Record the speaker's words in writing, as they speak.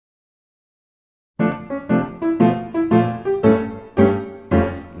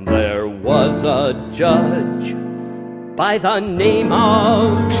was a judge by the name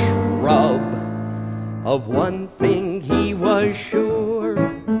of Shrub. Of one thing he was sure,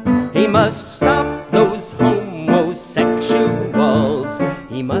 he must stop those homosexuals,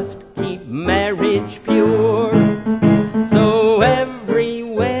 he must keep marriage pure. So every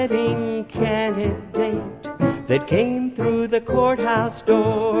wedding candidate that came through the courthouse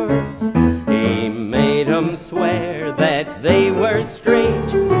doors, he made 'em swear that they were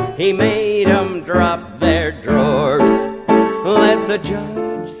straight, he made 'em drop their drawers. Let the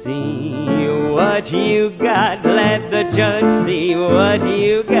judge see what you got, let the judge see what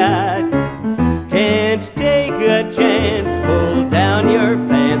you got. Can't take a chance, pull down your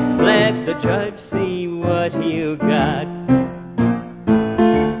pants, let the judge see what you got.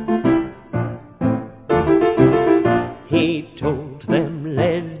 He told them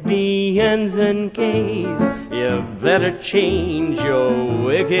lesbians and gays, you better change your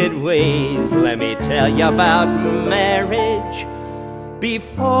wicked ways. Let me tell you about marriage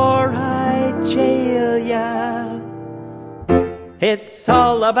before I jail ya. It's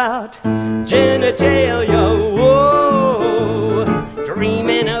all about genitalia, whoa.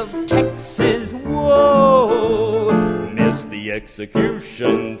 Dreaming of Texas, whoa. Miss the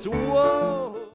executions, whoa.